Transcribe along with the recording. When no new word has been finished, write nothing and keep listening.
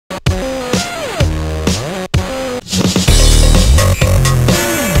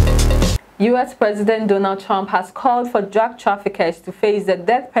U.S. President Donald Trump has called for drug traffickers to face the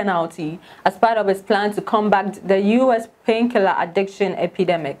death penalty as part of his plan to combat the U.S. painkiller addiction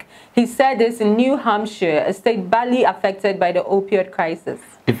epidemic. He said this in New Hampshire, a state badly affected by the opioid crisis.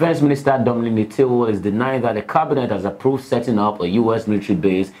 Defense Minister Dominic Nitiwo is denying that the cabinet has approved setting up a U.S. military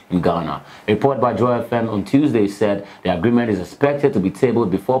base in Ghana. A report by Joy FM on Tuesday said the agreement is expected to be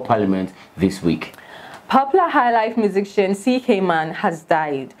tabled before Parliament this week. Popular high-life musician C.K. Mann has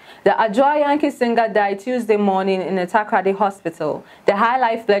died. The Adjoa Yankee singer died Tuesday morning in a Takoradi hospital. The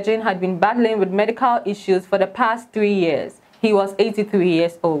high-life legend had been battling with medical issues for the past 3 years. He was 83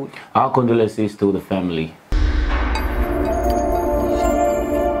 years old. Our condolences to the family.